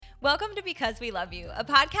Welcome to Because We Love You, a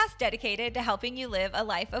podcast dedicated to helping you live a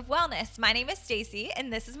life of wellness. My name is Stacy,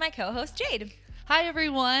 and this is my co-host, Jade. Hi,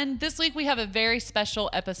 everyone. This week we have a very special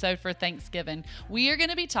episode for Thanksgiving. We are going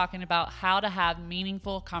to be talking about how to have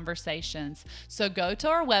meaningful conversations. So go to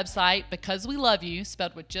our website, Because We Love You,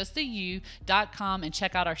 spelled with just a U.com, and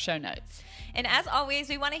check out our show notes. And as always,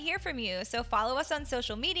 we want to hear from you. So follow us on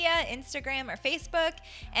social media, Instagram or Facebook,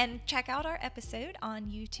 and check out our episode on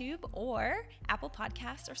YouTube or Apple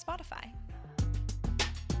Podcasts or Spotify.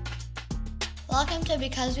 Welcome to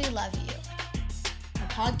Because We Love You, a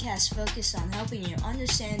podcast focused on helping you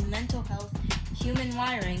understand mental health, human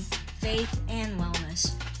wiring, faith, and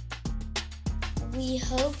wellness. We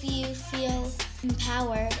hope you feel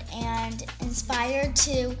empowered and inspired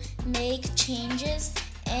to make changes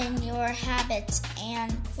in your habits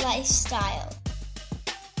and lifestyle.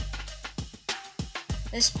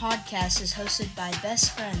 This podcast is hosted by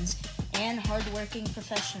best friends and hardworking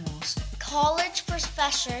professionals. College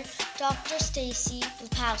professor Dr. Stacy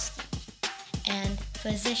Lepowski and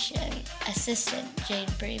physician assistant Jade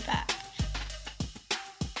Breback.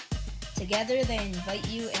 Together, they invite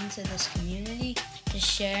you into this community to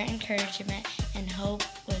share encouragement and hope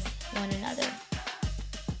with one another.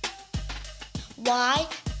 Why?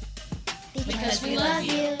 Because we love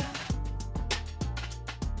you.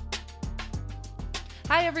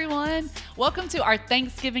 Hi, everyone. Welcome to our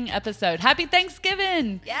Thanksgiving episode. Happy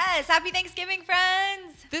Thanksgiving! Yes, happy Thanksgiving,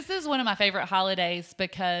 friends. This is one of my favorite holidays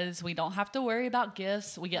because we don't have to worry about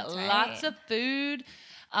gifts. We get lots of food.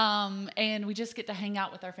 And we just get to hang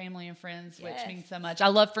out with our family and friends, which means so much. I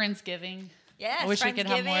love Friendsgiving. Yes, I wish we could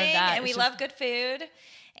have more of that. And we love good food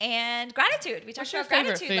and gratitude. We talked about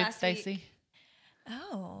gratitude last week. Stacey?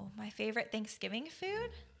 Oh, my favorite Thanksgiving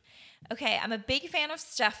food? Okay, I'm a big fan of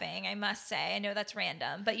stuffing, I must say. I know that's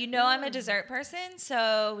random, but you know I'm a dessert person,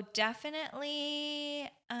 so definitely,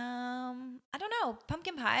 I don't know,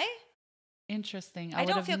 pumpkin pie? Interesting. I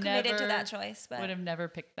don't feel committed to that choice, but would have never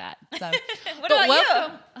picked that. So. What about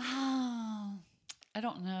you? Oh, I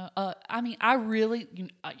don't know. I really,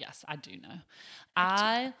 yes, I do know.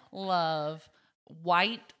 I love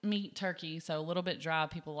white meat turkey, so a little bit dry.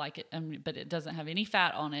 People like it, but it doesn't have any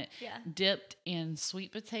fat on it. Yeah. Dipped in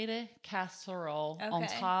sweet potato casserole on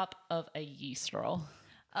top of a yeast roll.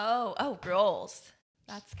 Oh, rolls.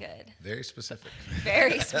 That's good. Very specific.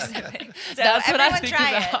 Very specific. So that's what I think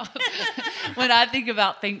try about when I think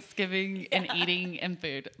about Thanksgiving and eating and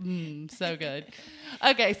food. So good.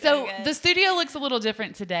 Okay, so the studio looks a little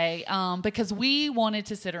different today because we wanted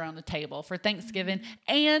to sit around the table for Thanksgiving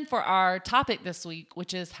and for our topic this week,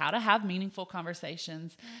 which is how to have meaningful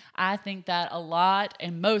conversations. I think that a lot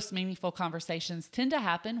and most meaningful conversations tend to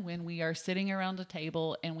happen when we are sitting around a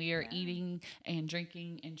table and we are eating and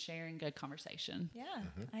drinking and sharing good conversation. Yeah.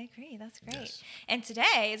 I agree. That's great. Yes. And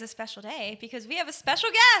today is a special day because we have a special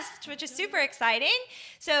guest, which is super exciting.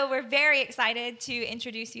 So we're very excited to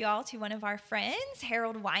introduce you all to one of our friends,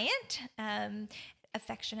 Harold Wyant,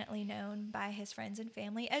 affectionately known by his friends and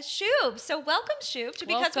family as Shub. So welcome, Shub, to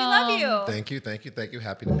Because We Love You. Thank you.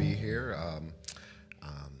 Happy to be here.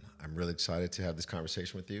 I'm really excited to have this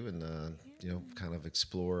conversation with you and, kind of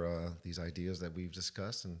explore these ideas that we've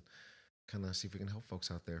discussed and kind of see if we can help folks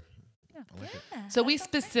out there. I like it. So we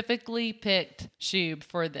specifically picked Shub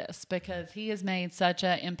for this because he has made such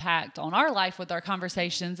an impact on our life with our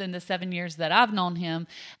conversations in the 7 years that I've known him.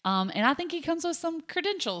 And I think he comes with some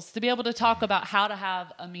credentials to be able to talk about how to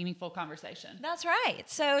have a meaningful conversation. That's right.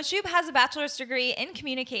 So Shub has a bachelor's degree in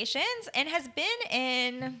communications and has been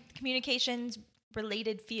in communications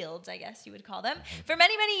related fields, I guess you would call them, for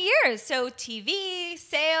many, many years. So TV,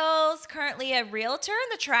 sales, currently a realtor in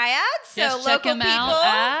the Triad. So yes, local check him people. out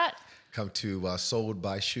at... Come to Sold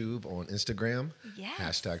by Shub on Instagram. Yes.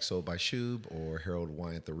 Hashtag Sold by Shub or Harold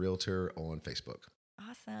Wyant the Realtor on Facebook.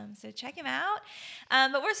 Awesome. So check him out.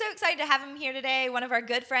 But we're so excited to have him here today. One of our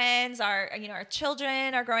good friends, our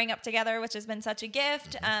children are growing up together, which has been such a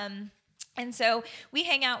gift. And so we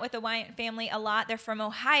hang out with the Wyant family a lot. They're from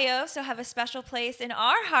Ohio, so have a special place in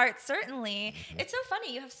our hearts, certainly. It's so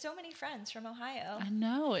funny. You have so many friends from Ohio. I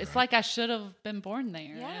know. It's like I should have been born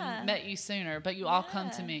there and met you sooner, but you all come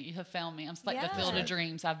to me. You have found me. I'm like the field of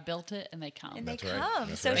dreams. I've built it, and they come. And they That's right. come.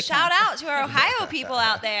 That's so right. shout out to our Ohio people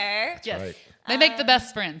out there. Yes. Right. They make the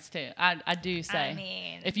best friends too. I do say. I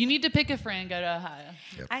mean, if you need to pick a friend, go to Ohio.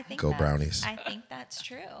 Yep. I think Go Brownies. I think that's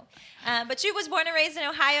true. But she was born and raised in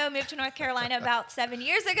Ohio, moved to North Carolina about 7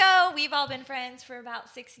 years ago. We've all been friends for about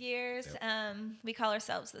 6 years. Yep. We call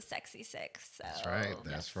ourselves the Sexy Six. So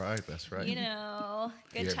That's right. You know,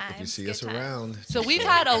 good times. If you see good us times. around. So we've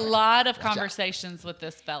had a lot of conversations with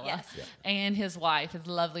this fella Yes. Yeah. and his wife, his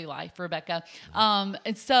lovely wife, Rebecca.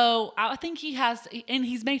 And so I think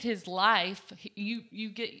he's made his life.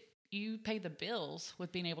 You pay the bills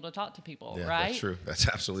with being able to talk to people, Yeah, right? that's true. That's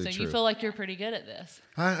absolutely So true. you feel like you're pretty good at this.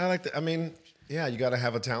 I like that. I mean, yeah, you got to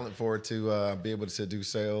have a talent for it to be able to do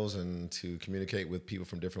sales and to communicate with people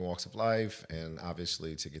from different walks of life, and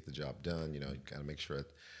obviously to get the job done. You know, you got to make sure that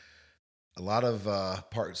a lot of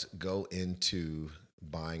parts go into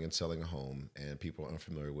buying and selling a home, and people are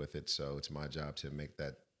unfamiliar with it. So it's my job to make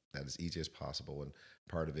that as easy as possible. And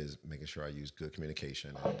part of it is making sure I use good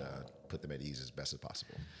communication and put them at ease as best as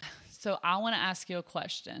possible. So I want to ask you a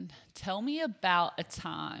question. Tell me about a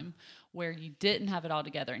time where you didn't have it all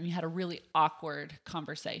together and you had a really awkward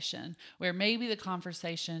conversation where maybe the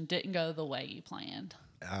conversation didn't go the way you planned.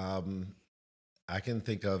 I can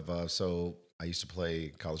think of, so I used to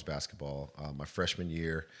play college basketball my freshman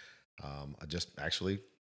year. I just actually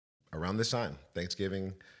around this time,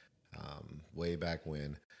 Thanksgiving, way back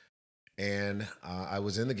when. And I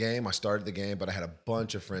was in the game. I started the game, but I had a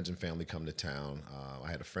bunch of friends and family come to town.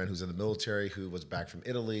 I had a friend who's in the military who was back from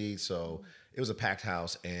Italy. So it was a packed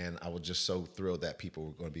house, and I was just so thrilled that people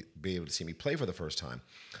were going to be able to see me play for the first time.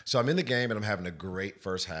 So I'm in the game, and I'm having a great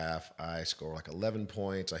first half. I score like 11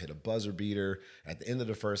 points. I hit a buzzer beater. At the end of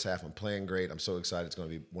the first half, I'm playing great. I'm so excited. It's going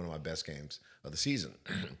to be one of my best games of the season.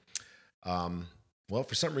 Well,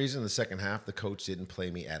 for some reason, in the second half, the coach didn't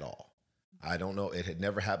play me at all. I don't know. It had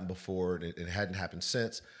never happened before. It hadn't happened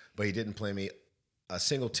since, but he didn't play me a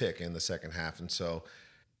single tick in the second half. And so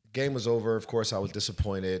game was over. Of course, I was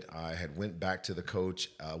disappointed. I had went back to the coach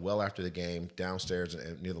well after the game downstairs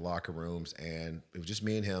near the locker rooms, and it was just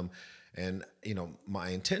me and him. And, you know, my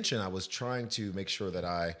intention, I was trying to make sure that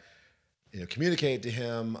I, communicate to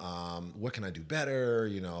him, what can I do better?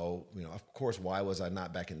 Of course, why was I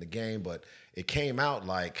not back in the game? But it came out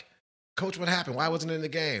like, Coach, what happened? Why wasn't I in the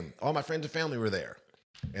game? All my friends and family were there.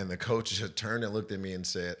 And the coach just turned and looked at me and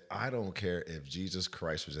said, I don't care if Jesus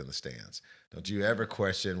Christ was in the stands. Don't you ever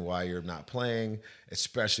question why you're not playing,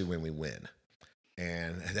 especially when we win.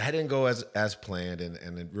 And that didn't go as planned,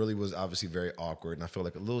 and it really was obviously very awkward. And I felt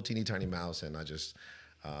like a little teeny tiny mouse, and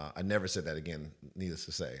I never said that again, needless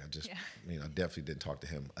to say. I definitely didn't talk to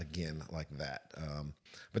him again like that.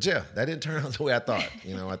 But yeah, that didn't turn out the way I thought.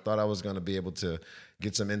 I thought I was going to be able to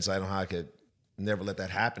get some insight on how I could never let that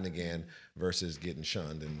happen again versus getting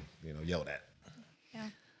shunned and, yelled at. Yeah.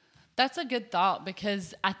 That's a good thought,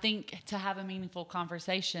 because I think to have a meaningful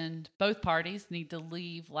conversation, both parties need to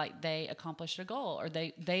leave like they accomplished a goal or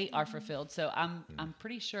they are fulfilled. So I'm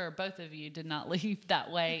pretty sure both of you did not leave that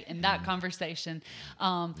way in that conversation.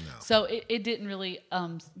 No. So it didn't really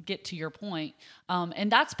get to your point.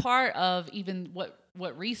 And that's part of even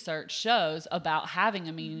what research shows about having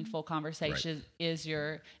a meaningful conversation is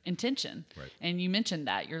your intention. Right. And you mentioned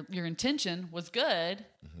that your intention was good,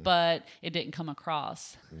 but it didn't come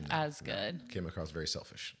across as good. Came across very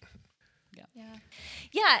selfish.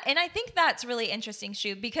 Yeah, and I think that's really interesting,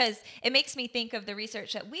 Shu, because it makes me think of the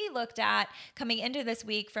research that we looked at coming into this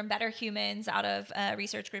week from Better Humans, out of a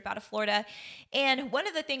research group out of Florida. And one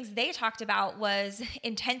of the things they talked about was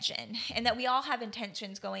intention, and that we all have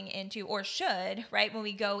intentions going into, or should, right, when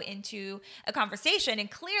we go into a conversation.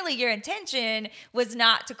 And clearly your intention was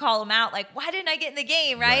not to call them out like, why didn't I get in the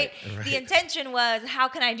game, right? The intention was, how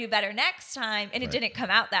can I do better next time? And it didn't come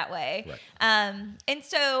out that way. And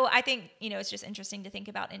so I think, it's just interesting to think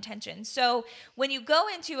about intention. So when you go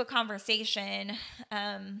into a conversation,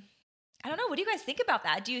 I don't know, what do you guys think about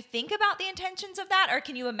that? Do you think about the intentions of that? Or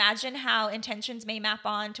can you imagine how intentions may map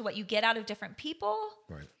on to what you get out of different people?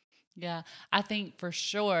 Right. Yeah, I think for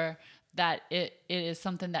sure that it is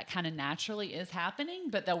something that kind of naturally is happening,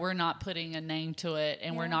 but that we're not putting a name to it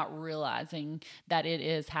and we're not realizing that it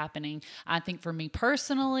is happening. I think for me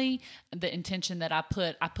personally, the intention that I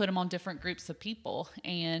put them on different groups of people.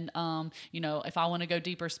 And, if I want to go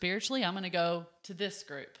deeper spiritually, I'm going to go to this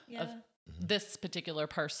group this particular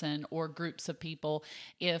person or groups of people.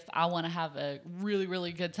 If I want to have a really,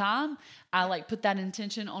 really good time, I like put that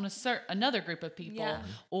intention on another group of people. Yeah.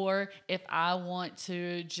 Or if I want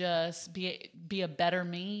to just be a better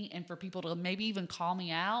me, and for people to maybe even call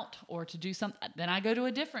me out or to do something, then I go to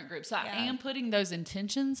a different group. So I am putting those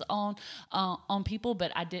intentions on people,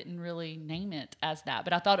 but I didn't really name it as that.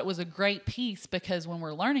 But I thought it was a great piece, because when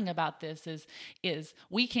we're learning about this is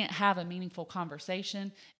we can't have a meaningful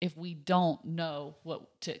conversation if we don't know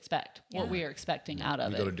what to expect, what we are expecting out of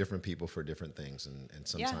We it. go to different people for different things, and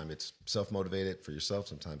sometimes it's self-motivated for yourself,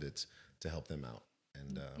 sometimes it's to help them out,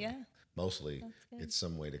 and mostly it's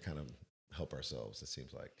some way to kind of help ourselves, it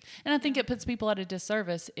seems like. And I think it puts people at a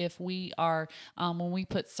disservice if we are, when we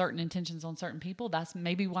put certain intentions on certain people, that's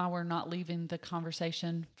maybe why we're not leaving the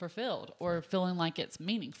conversation fulfilled or feeling like it's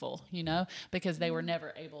meaningful, because they were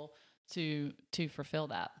never able to fulfill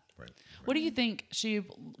that. Right. What do you think, Shub,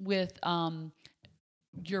 with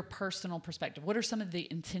your personal perspective? What are some of the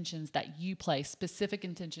intentions that you place, specific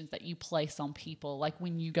intentions that you place on people, like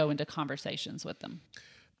when you go into conversations with them?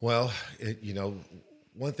 Well,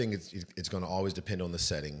 one thing is it's going to always depend on the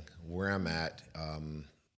setting, where I'm at.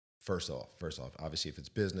 First off, obviously, if it's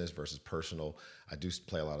business versus personal, I do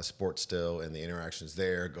play a lot of sports still, and the interactions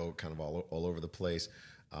there go kind of all over the place.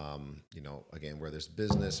 Again, whether it's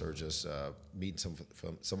business or just meeting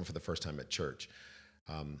someone for the first time at church.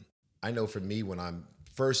 I know for me, when I'm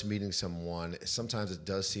first meeting someone, sometimes it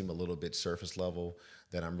does seem a little bit surface level,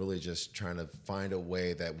 that I'm really just trying to find a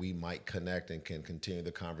way that we might connect and can continue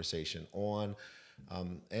the conversation on.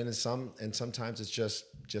 And sometimes it's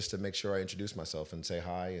just to make sure I introduce myself and say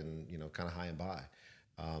hi and, kind of hi and bye.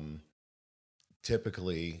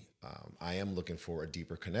 Typically, I am looking for a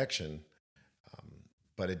deeper connection,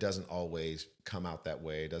 but it doesn't always come out that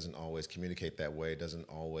way. It doesn't always communicate that way. It doesn't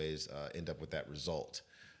always end up with that result.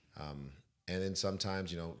 And then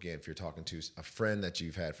sometimes, again, if you're talking to a friend that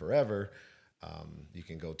you've had forever, you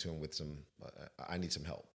can go to them with I need some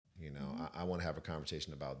help. I want to have a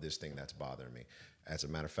conversation about this thing that's bothering me. As a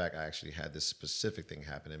matter of fact, I actually had this specific thing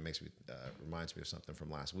happen. It reminds me of something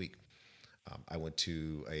from last week. I went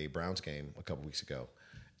to a Browns game a couple weeks ago.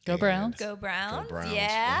 Go Browns. Go Browns. Go Browns.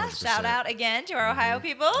 Yeah. 100%. Shout out again to our Ohio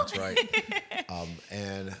people. That's right.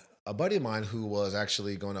 And a buddy of mine who was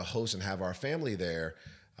actually going to host and have our family there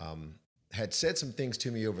had said some things to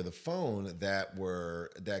me over the phone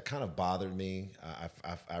that kind of bothered me.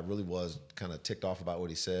 I really was kind of ticked off about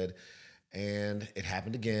what he said, and it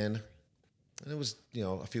happened again. And it was,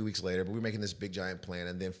 a few weeks later, but we were making this big giant plan.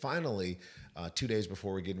 And then finally, 2 days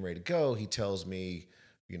before we're getting ready to go, he tells me,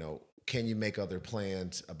 can you make other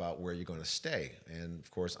plans about where you're going to stay? And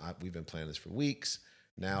of course, we've been planning this for weeks.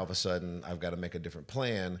 Now, all of a sudden, I've got to make a different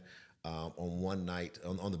plan on one night,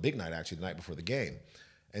 on the big night, actually, the night before the game.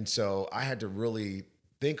 And so I had to really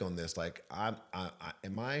think on this, like, am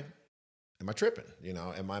I tripping?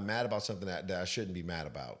 Am I mad about something that I shouldn't be mad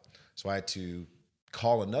about? So I had to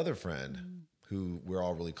call another friend who we're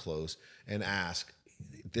all really close and ask,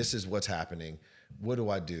 this is what's happening. What do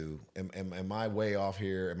I do? Am I way off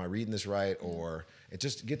here? Am I reading this right? Or it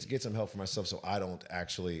just get some help for myself so I don't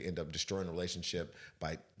actually end up destroying the relationship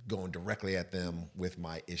by going directly at them with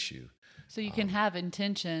my issue. So you can have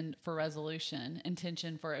intention for resolution,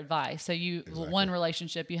 intention for advice. So Exactly. One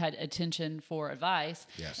relationship, you had intention for advice,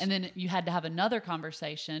 Yes. and then you had to have another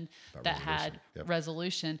conversation that had Yep.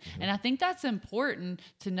 resolution. And I think that's important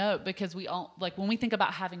to note, because we all, like, when we think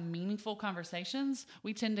about having meaningful conversations,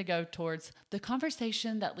 we tend to go towards the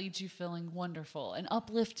conversation that leaves you feeling wonderful and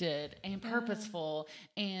uplifted and purposeful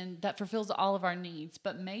and that fulfills all of our needs.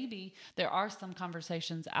 But maybe there are some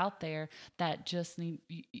conversations out there that just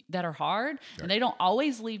that are hard. And they don't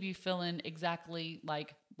always leave you feeling exactly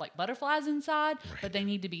like butterflies inside, but they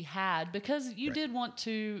need to be had, because you did want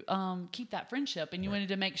to keep that friendship, and you wanted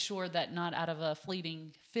to make sure that not out of a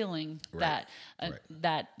fleeting feeling that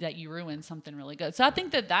you ruined something really good. So I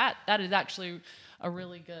think that is actually a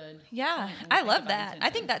really good Yeah, point when we I think love about that. I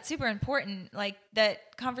intention. think that's super important. Like,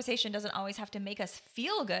 that conversation doesn't always have to make us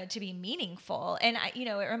feel good to be meaningful. And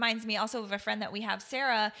it reminds me also of a friend that we have,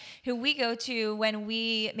 Sarah, who we go to when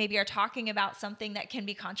we maybe are talking about something that can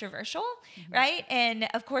be controversial, right? And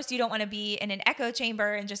of course, you don't want to be in an echo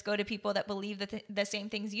chamber and just go to people that believe the same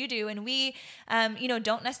things you do. And we,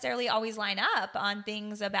 don't necessarily always line up on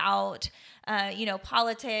things about,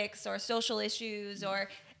 politics or social issues or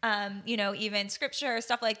even scripture,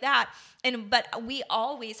 stuff like that. But we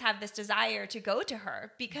always have this desire to go to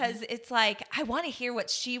her because it's like, I want to hear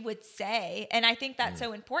what she would say. And I think that's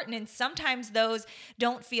so important. And sometimes those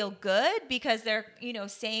don't feel good because they're,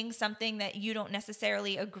 saying something that you don't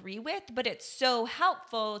necessarily agree with, but it's so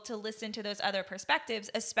helpful to listen to those other perspectives,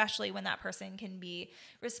 especially when that person can be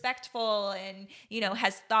respectful and,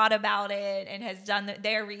 has thought about it and has done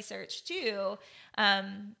their research too.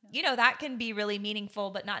 That can be really meaningful,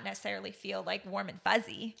 but not necessarily feel like warm and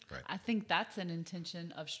fuzzy. Right. I think that's an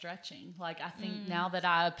intention of stretching. Like, I think now that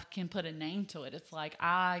I can put a name to it, it's like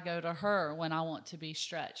I go to her when I want to be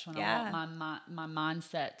stretched, when I want my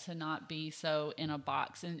mindset to not be so in a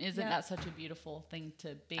box. And isn't that such a beautiful thing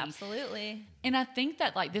to be? Absolutely. And I think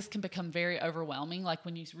that like this can become very overwhelming. Like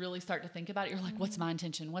when you really start to think about it, you're like, what's my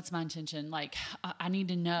intention? What's my intention? Like, I need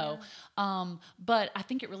to know. But I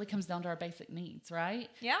think it really comes down to our basic needs, right?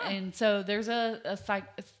 Yeah. And so there's a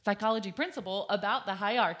psychology principle about the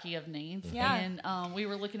hierarchy of needs. Yeah. And we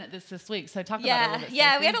were looking at this week. So talk about it a little bit. Yeah,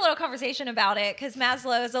 Stacey. we had a little conversation about it because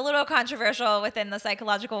Maslow is a little controversial within the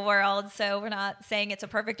psychological world. So we're not saying it's a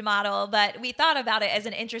perfect model, but we thought about it as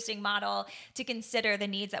an interesting model to consider the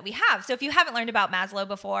needs that we have. So if you haven't learned about Maslow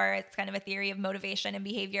before, it's kind of a theory of motivation and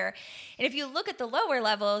behavior. And if you look at the lower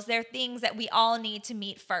levels, there are things that we all need to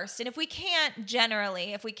meet first. And if we can't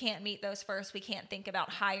meet those first, we can't think about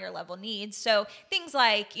higher level needs. So things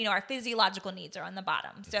like, our physiological needs are on the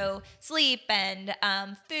bottom. So sleep and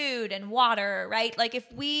food and water, right? Like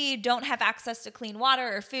if we don't have access to clean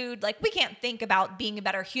water or food, like we can't think about being a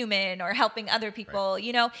better human or helping other people,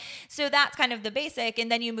 So that's kind of the basic.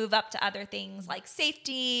 And then you move up to other things like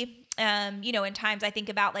safety. In times I think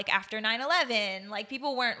about like after 9/11, like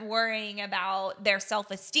people weren't worrying about their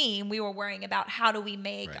self-esteem. We were worrying about how do we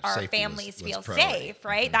make our Safety families was feel priority. safe,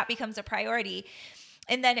 right? That becomes a priority.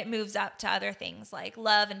 And then it moves up to other things like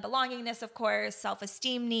love and belongingness, of course,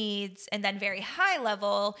 self-esteem needs, and then very high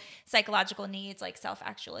level psychological needs like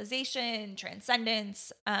self-actualization,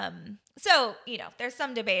 transcendence. So, there's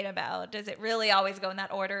some debate about, does it really always go in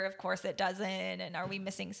that order? Of course it doesn't. And are we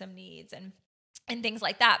missing some needs and things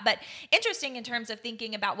like that? But interesting in terms of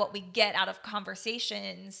thinking about what we get out of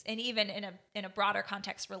conversations and even in a broader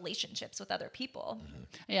context, relationships with other people.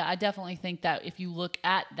 Yeah, I definitely think that if you look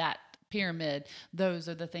at that pyramid, those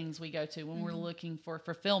are the things we go to when we're looking for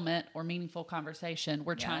fulfillment or meaningful conversation.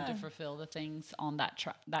 We're trying to fulfill the things on that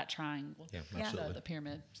triangle. Yeah, absolutely. So the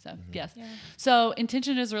pyramid. So yes. Yeah. So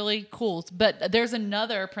intention is really cool, but there's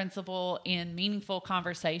another principle in meaningful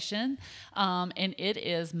conversation, and it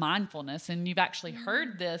is mindfulness. And you've actually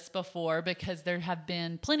heard this before because there have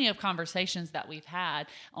been plenty of conversations that we've had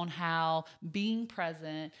on how being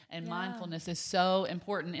present and mindfulness is so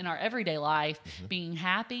important in our everyday life, being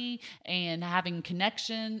happy and having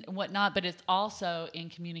connection and whatnot, but it's also in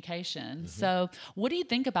communication. So what do you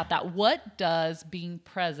think about that? What does being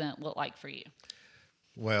present look like for you?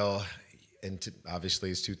 Well, obviously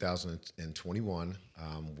it's 2021.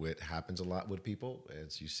 What happens a lot with people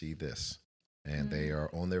is you see this, and they are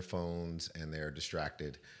on their phones and they're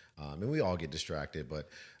distracted. And we all get distracted, but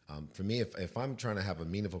for me, if I'm trying to have a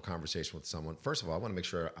meaningful conversation with someone, first of all, I want to make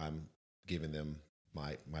sure I'm giving them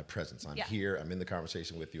my presence. I'm here. I'm in the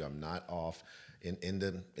conversation with you. I'm not off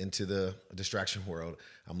into the distraction world.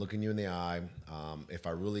 I'm looking you in the eye. If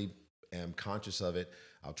I really am conscious of it,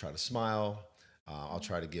 I'll try to smile. I'll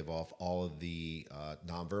try to give off all of the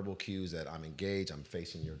nonverbal cues that I'm engaged. I'm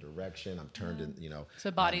facing your direction. I'm turned in.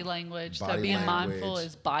 So body language. So being mindful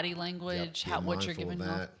is body language. What you're giving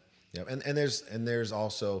off. Yeah, and there's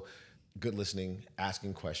also good listening,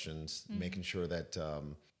 asking questions, making sure that.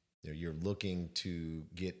 You're looking to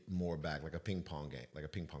get more back, like a ping pong game, like a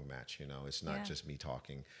ping pong match. It's not just me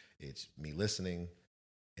talking; it's me listening,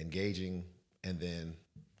 engaging, and then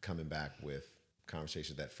coming back with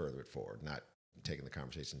conversations that further it forward, not taking the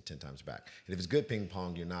conversation 10 times back. And if it's good ping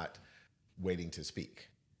pong, you're not waiting to speak.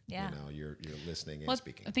 Yeah. You're listening and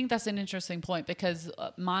speaking. I think that's an interesting point because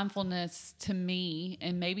mindfulness to me,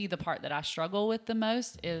 and maybe the part that I struggle with the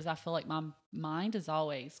most, is I feel like my mind is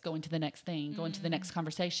always going to the next thing, going to the next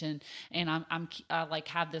conversation, and I like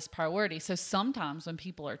have this priority. So sometimes when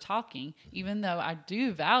people are talking, even though I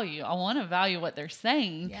want to value what they're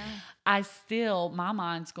saying, my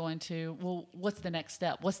mind's going to, well, what's the next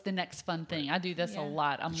step? What's the next fun thing? I do this a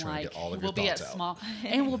lot. I'm like, we'll be at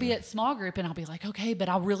small group, and I'll be like, okay, but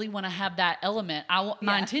I really want to have that element.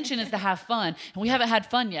 My intention is to have fun, and we haven't had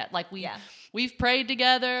fun yet. Like we've prayed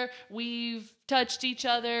together, we've touched each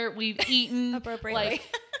other, we've eaten appropriately.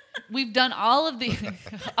 we've done all of these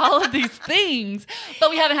things, but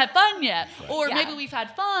we haven't had fun yet. Right. Or maybe we've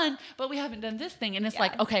had fun, but we haven't done this thing. And it's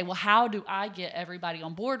like, okay, well, how do I get everybody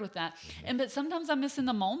on board with that? Mm-hmm. But sometimes I'm missing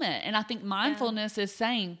the moment. And I think mindfulness is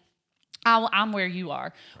saying, I'm where you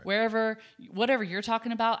are. Right. Whatever you're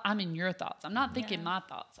talking about, I'm in your thoughts. I'm not thinking my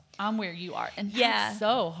thoughts. I'm where you are. And that's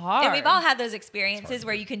so hard. And we've all had those experiences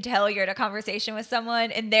where you can tell you're in a conversation with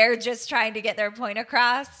someone and they're just trying to get their point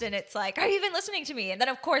across. And it's like, are you even listening to me? And then,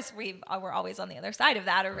 of course, we're always on the other side of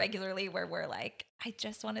that, or regularly where we're like, I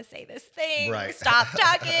just want to say this thing. Right. Stop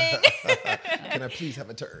talking. Can I please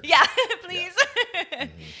have a turn? Yeah, please. Yeah.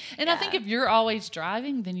 And I think if you're always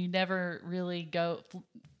driving, then you never really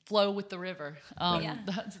flow with the river.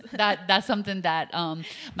 That's something that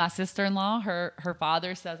my sister-in-law, her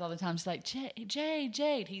father says all the time. She's like,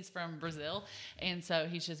 Jade. He's from Brazil, and so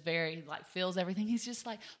he's just very feels everything. He's just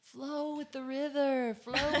like, flow with the river.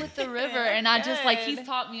 And I just he's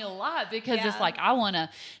taught me a lot, because it's like, I want to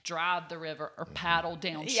drive the river or paddle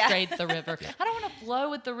down straight the river. I don't want to flow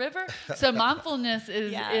with the river. So mindfulness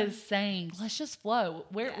is saying, let's just flow.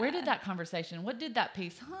 Where did that conversation? What did that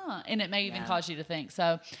piece? And it may even cause you to think.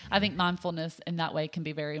 So I think mindfulness in that way can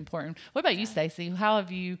be very important. What about you, Stacey? How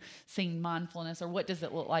have you seen mindfulness, or what does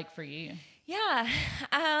it look like for you? Yeah.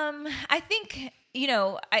 I think,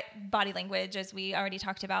 body language, as we already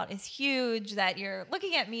talked about, is huge. That you're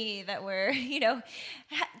looking at me, that we're,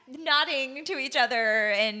 nodding to each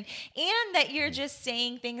other, and that you're just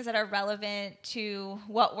saying things that are relevant to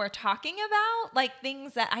what we're talking about, like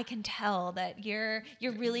things that I can tell that you're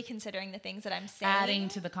really considering the things that I'm saying. Adding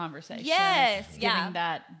to the conversation. Yes. Giving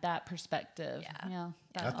that perspective. Yeah.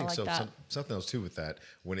 I think so. Something else too with that,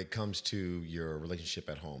 when it comes to your relationship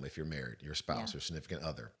at home, if you're married, your spouse or significant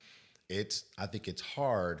other, I think it's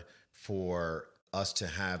hard for us to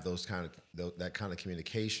have that kind of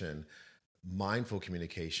communication, mindful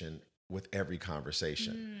communication, with every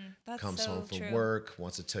conversation. Comes home from work,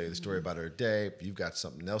 wants to tell you the story about her day. If you've got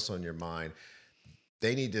something else on your mind,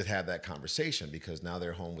 they need to have that conversation, because now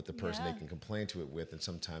they're home with the person they can complain to it with, and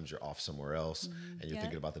sometimes you're off somewhere else and you're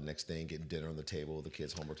thinking about the next thing, getting dinner on the table, the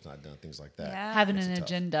kids' homework's not done, things like that. Yeah. Having an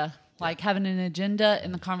agenda. Having an agenda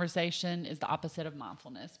in the conversation is the opposite of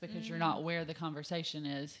mindfulness, because you're not where the conversation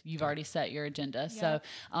is. You've already set your agenda. Yeah.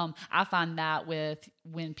 So I find that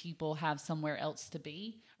when people have somewhere else to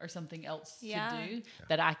be or something else to do,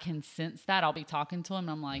 that I can sense that. I'll be talking to them, and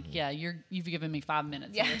I'm like, you've given me 5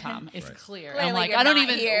 minutes of your time. It's clear. Clearly I'm like, I don't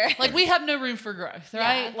even we have no room for growth,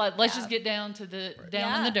 right? Let's just get down to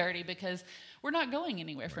down in the dirty, because we're not going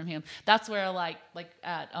anywhere from him. That's where I like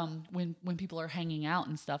at when people are hanging out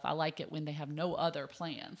and stuff, I like it when they have no other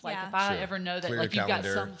plans. If I ever know that clear you've got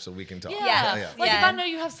some, so we can talk. If I know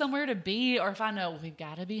you have somewhere to be, or if I know we've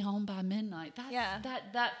got to be home by midnight,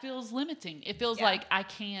 that feels limiting. It feels like I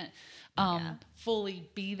can't fully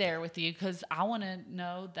be there with you, because I want to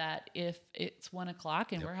know that if it's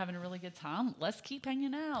 1:00 and we're having a really good time, let's keep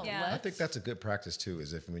hanging out. I think that's a good practice too,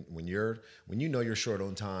 is if when you know you're short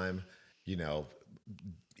on time,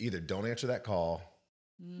 either don't answer that call,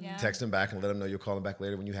 text them back and let them know you'll call them back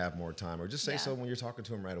later when you have more time, or just say so when you're talking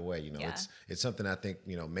to them right away. It's something I think,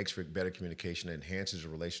 makes for better communication, enhances a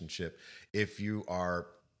relationship. If you are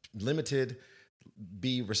limited,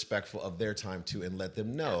 be respectful of their time too, and let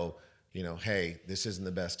them know, hey, this isn't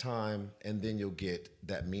the best time. And then you'll get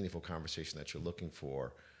that meaningful conversation that you're looking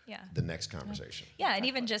for. The next conversation. And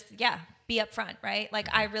even just, be upfront, right?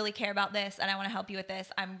 Like, I really care about this and I want to help you with this.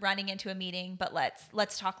 I'm running into a meeting, but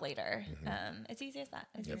let's talk later. It's easy as that.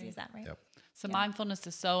 Easy as that, right? Yep. So mindfulness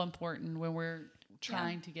is so important when we're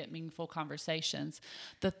trying to get meaningful conversations.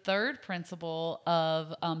 The third principle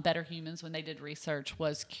of Better Humans, when they did research,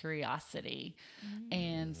 was curiosity.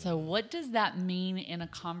 And so what does that mean in a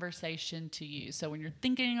conversation to you? So when you're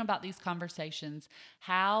thinking about these conversations,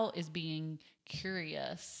 how is being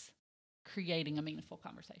curious creating a meaningful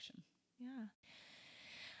conversation?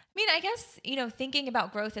 I mean, I guess, thinking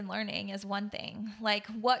about growth and learning is one thing. Like,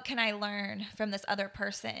 what can I learn from this other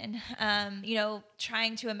person?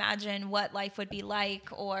 Trying to imagine what life would be like,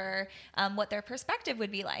 or what their perspective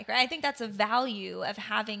would be like, right? I think that's a value of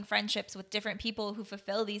having friendships with different people who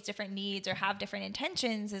fulfill these different needs or have different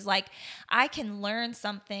intentions, is like, I can learn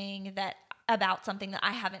something about something that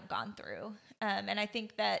I haven't gone through. And I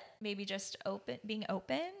think that maybe just being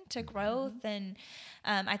open to growth, and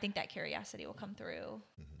I think that curiosity will come through.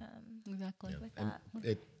 Exactly. With that.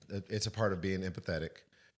 It's a part of being empathetic.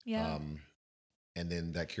 Yeah. And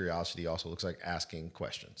then that curiosity also looks like asking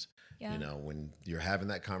questions. Yeah. When you're having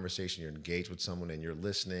that conversation, you're engaged with someone and you're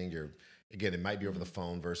listening, it might be over the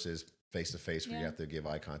phone versus face to face where you have to give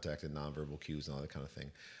eye contact and nonverbal cues and all that kind of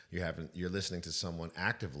thing. You're listening to someone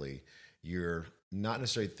actively. You're not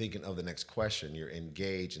necessarily thinking of the next question. You're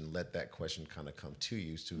engaged and let that question kind of come to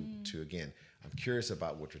you to again, I'm curious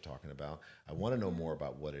about what you're talking about. I want to know more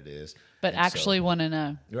about what it is. But actually want to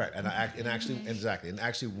know. Right. And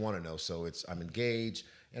actually want to know. So I'm engaged.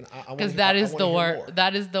 And because that is the worst.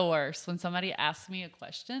 That is the worst. When somebody asks me a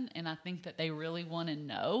question and I think that they really want to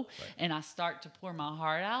know, and I start to pour my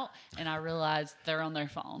heart out, and I realize they're on their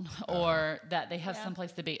phone, or that they have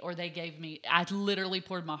someplace to be, or I literally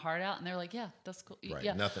poured my heart out, and they're like, "Yeah, that's cool." Right.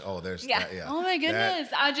 Yeah. Nothing. Oh, there's. Yeah. That, yeah. Oh my goodness!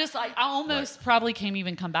 I almost probably can't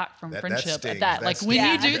even come back from friendship at that. That like when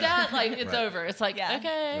you do that, like it's over. It's like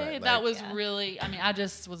okay, Right. that was really. I mean, I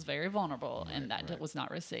just was very vulnerable, and that was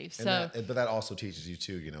not received. So, but that also teaches you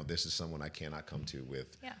too. This is someone I cannot come to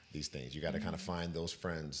with these things. You got to kind of find those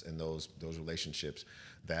friends and those relationships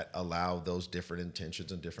that allow those different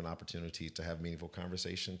intentions and different opportunities to have meaningful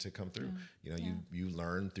conversation to come through. You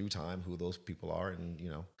learn through time who those people are, and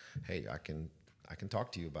hey, I can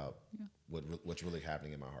talk to you about what's really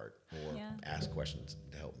happening in my heart, or ask questions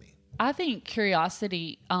to help me. I think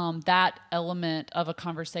curiosity, that element of a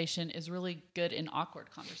conversation is really good in awkward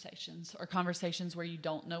conversations, or conversations where you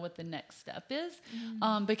don't know what the next step is,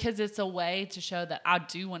 because it's a way to show that I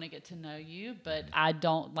do want to get to know you, but I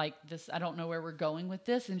don't like this. I don't know where we're going with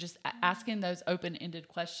this, and just asking those open-ended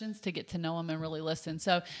questions to get to know them and really listen.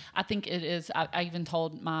 So I think it is, I even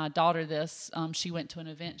told my daughter this. She went to an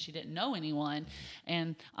event. She didn't know anyone.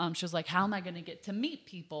 And she was like, how am I going to get to meet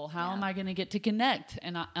people? How am I going to get to connect?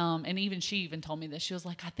 And even she even told me this. She was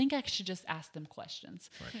like, I think I should just ask them questions.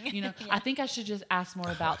 Right. I think I should just ask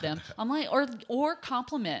more about them. I'm like, or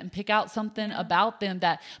compliment and pick out something about them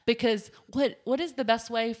because what is the best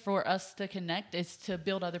way for us to connect is to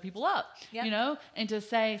build other people up, and to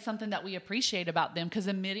say something that we appreciate about them. Because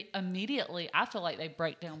immediately I feel like they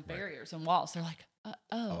break down barriers and walls. They're like,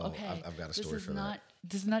 okay. I've got a story for that.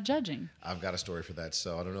 This is not judging. I've got a story for that.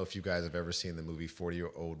 So I don't know if you guys have ever seen the movie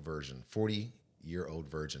 40-Year-Old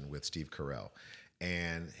Virgin with Steve Carell.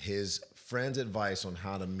 And his friend's advice on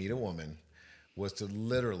how to meet a woman was to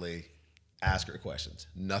literally ask her questions.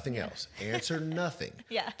 Nothing else. Answer nothing.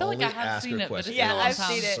 I feel like I have seen it, but it's I've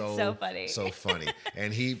seen it. So funny. So funny.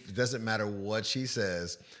 And it doesn't matter what she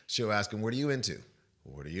says, she'll ask him, what are you into?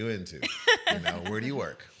 What are you into? Where do you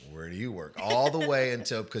work? Where do you work? All the way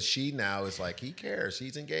until, because she now is like, he cares.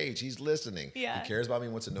 He's engaged. He's listening. He cares about me,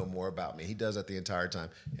 wants to know more about me. He does that the entire time,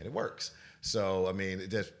 and it works. So, I mean,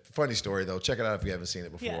 just funny story, though. Check it out if you haven't seen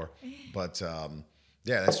it before. Yeah. But,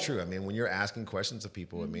 that's true. I mean, when you're asking questions of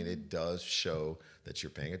people, I mean, it does show that you're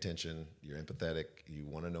paying attention, you're empathetic, you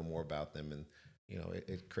want to know more about them, and,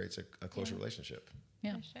 it creates a closer relationship.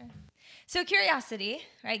 Yeah, sure. So curiosity,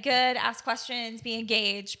 right? Good, ask questions, be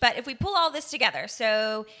engaged. But if we pull all this together,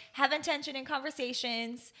 so have intention in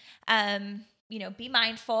conversations, be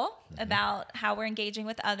mindful about how we're engaging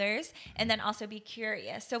with others, and then also be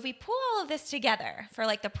curious. So if we pull all of this together for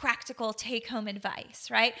like the practical take-home advice,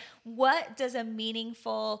 right? What does a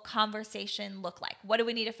meaningful conversation look like? What do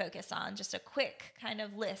we need to focus on? Just a quick kind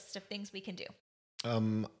of list of things we can do.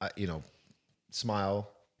 Smile,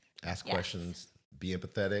 ask questions, be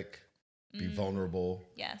empathetic, be vulnerable.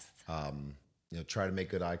 Yes. Try to make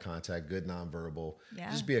good eye contact, good nonverbal. Yeah.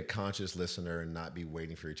 Just be a conscious listener and not be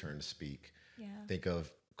waiting for your turn to speak. Yeah. Think of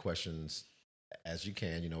questions as you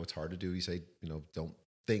can. It's hard to do. You say, don't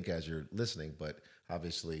think as you're listening, but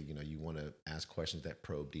obviously, you want to ask questions that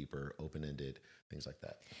probe deeper, open-ended, things like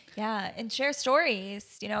that. Yeah, and share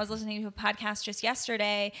stories. I was listening to a podcast just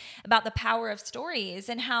yesterday about the power of stories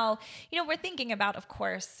and how, we're thinking about, of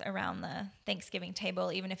course, around the Thanksgiving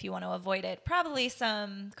table, even if you want to avoid it, probably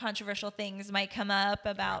some controversial things might come up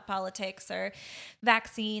about politics or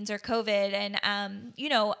vaccines or COVID. And,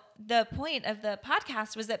 the point of the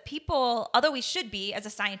podcast was that people, although we should be, as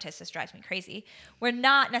a scientist, this drives me crazy, we're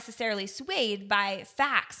not necessarily swayed by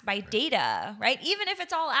facts, by data, right? Even if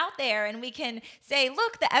it's all out there and we can say,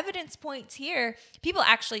 look, the evidence points here, people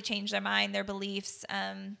actually change their mind, their beliefs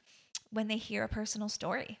when they hear a personal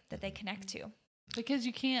story that they connect to. Because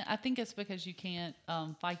you can't, I think it's because you can't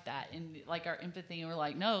fight that. And like our empathy, and we're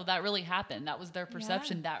like, no, that really happened. That was their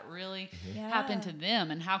perception. That really happened to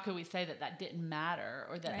them. And how could we say that didn't matter,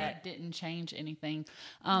 or that didn't change anything?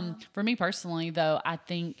 For me personally, though, I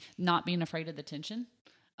think not being afraid of the tension.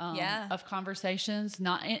 Of conversations,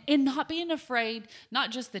 not being afraid,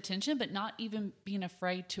 not just the tension, but not even being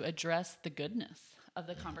afraid to address the goodness of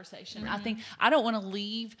the conversation. I think I don't want to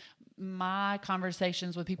leave my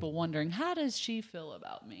conversations with people wondering, how does she feel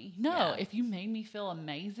about me? No, if you made me feel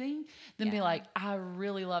amazing, then be like, I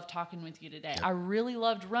really loved talking with you today. I really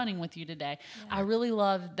loved running with you today. I really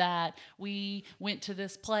loved that we went to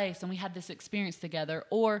this place and we had this experience together.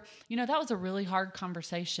 Or, that was a really hard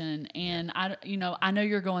conversation. And I know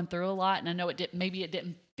you're going through a lot, and I know maybe it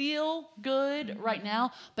didn't feel good right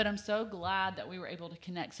now, but I'm so glad that we were able to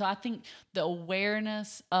connect. So I think the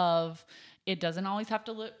awareness of it doesn't always have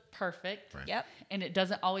to look perfect. Right. Yep. And it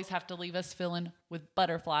doesn't always have to leave us feeling with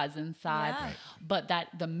butterflies inside. Yeah. Right. But that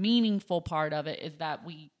the meaningful part of it is that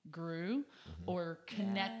we grew or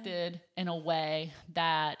connected in a way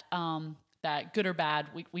that that good or bad,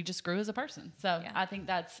 we just grew as a person. So I think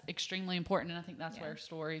that's extremely important. And I think that's where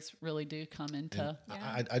stories really do come into.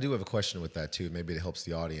 I do have a question with that too. Maybe it helps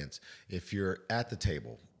the audience. If you're at the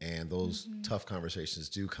table and those tough conversations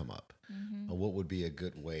do come up, what would be a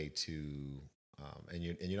good way to, and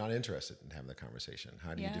you're not interested in having the conversation,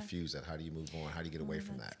 how do you diffuse that? How do you move on? How do you get away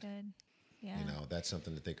from that? Good. Yeah. That's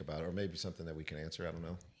something to think about, or maybe something that we can answer. I don't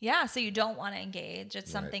know. Yeah. So you don't want to engage.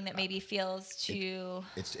 It's something that maybe feels too.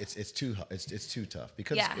 It's too tough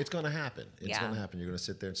because it's going to happen. It's going to happen. You're going to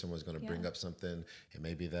sit there and someone's going to bring up something. It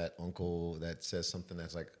may be that uncle that says something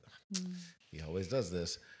that's like, he always does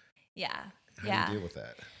this. Yeah. How do you deal with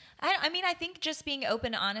that? I think just being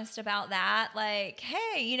open and honest about that, like,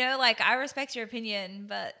 hey, I respect your opinion,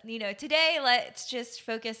 but, today let's just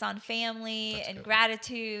focus on family and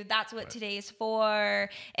gratitude. That's what today is for.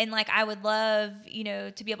 And I would love,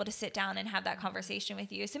 to be able to sit down and have that conversation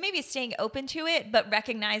with you. So maybe staying open to it, but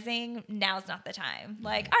recognizing now's not the time.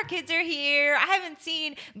 Our kids are here. I haven't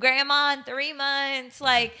seen grandma in 3 months.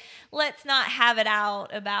 Let's not have it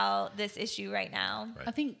out about this issue right now. Right.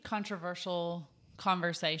 I think controversial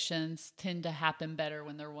conversations tend to happen better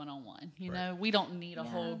when they're one-on-one. We don't need a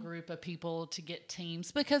whole group of people to get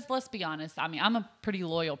teams, because let's be honest, I'm a pretty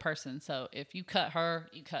loyal person. So if you cut her,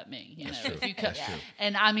 you cut me, if you cut,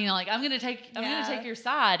 and I'm going to take your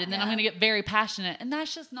side, and then I'm going to get very passionate, and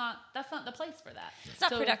that's not the place for that. It's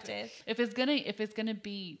not productive. If it's going to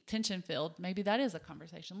be tension filled, maybe that is a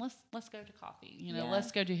conversation. Let's go to coffee,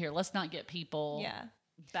 let's go to here. Let's not get people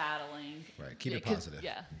battling. Right. Keep it positive.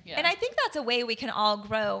 Yeah. And I think that's a way we can all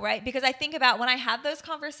grow, right? Because I think about when I have those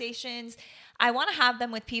conversations, I want to have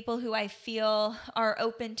them with people who I feel are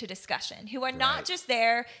open to discussion, who are not just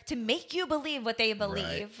there to make you believe what they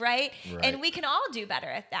believe, right? And we can all do better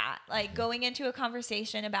at that. Going into a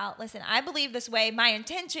conversation about, listen, I believe this way. My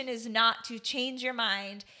intention is not to change your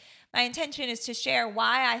mind. My intention is to share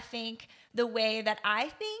why I think the way that I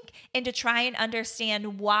think, and to try and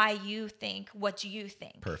understand why you think what you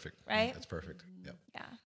think. Perfect. Right? That's perfect. Yep. Yeah.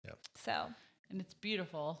 Yep. So. And it's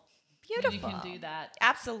beautiful. Beautiful. You can do that.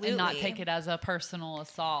 Absolutely. And not take it as a personal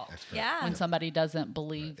assault. That's correct. Yeah. When somebody doesn't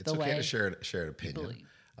believe the way. It's okay to share an opinion.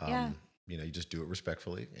 You just do it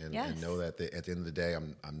respectfully and know that at the end of the day,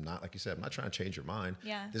 I'm not, like you said, I'm not trying to change your mind.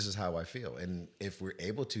 Yeah. This is how I feel. And if we're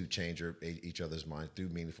able to change each other's mind through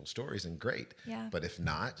meaningful stories, then great. Yeah. But if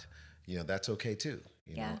not, that's okay too.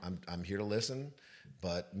 I'm here to listen,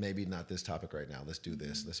 but maybe not this topic right now. Let's do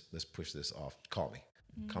this. Let's push this off. Call me.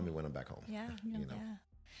 Call me when I'm back home. Yeah. Yeah.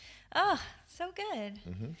 Oh, so good.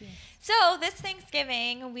 Yeah. So this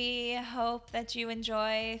Thanksgiving, we hope that you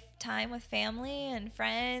enjoy time with family and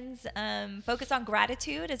friends. Focus on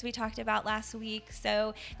gratitude, as we talked about last week.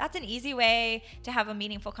 So that's an easy way to have a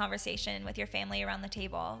meaningful conversation with your family around the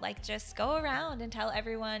table. Just go around and tell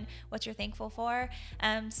everyone what you're thankful for.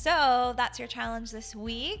 So that's your challenge this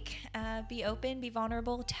week. Be open, be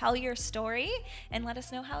vulnerable, tell your story, and let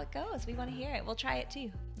us know how it goes. We want to hear it. We'll try it too.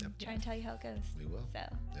 Try and tell you how it goes. We will. So.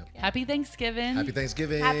 Yep. Yeah. Happy Thanksgiving. Happy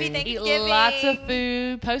Thanksgiving. Happy Eat Thanksgiving. lots of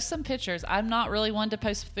food. Post some pictures. I'm not really one to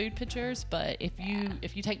post food pictures, but if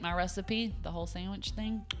you take my recipe, the whole sandwich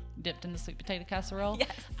thing, dipped in the sweet potato casserole,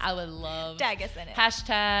 I would love. Tag us in it.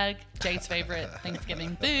 Hashtag Jade's favorite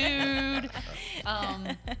Thanksgiving food.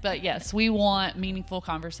 But yes, we want meaningful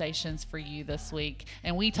conversations for you this week,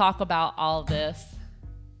 and we talk about all this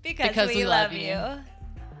because we love you.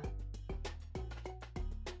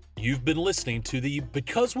 You've been listening to the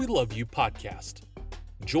Because We Love You podcast.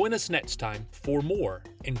 Join us next time for more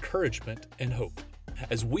encouragement and hope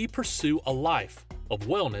as we pursue a life of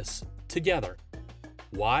wellness together.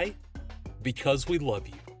 Why? Because we love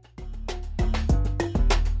you.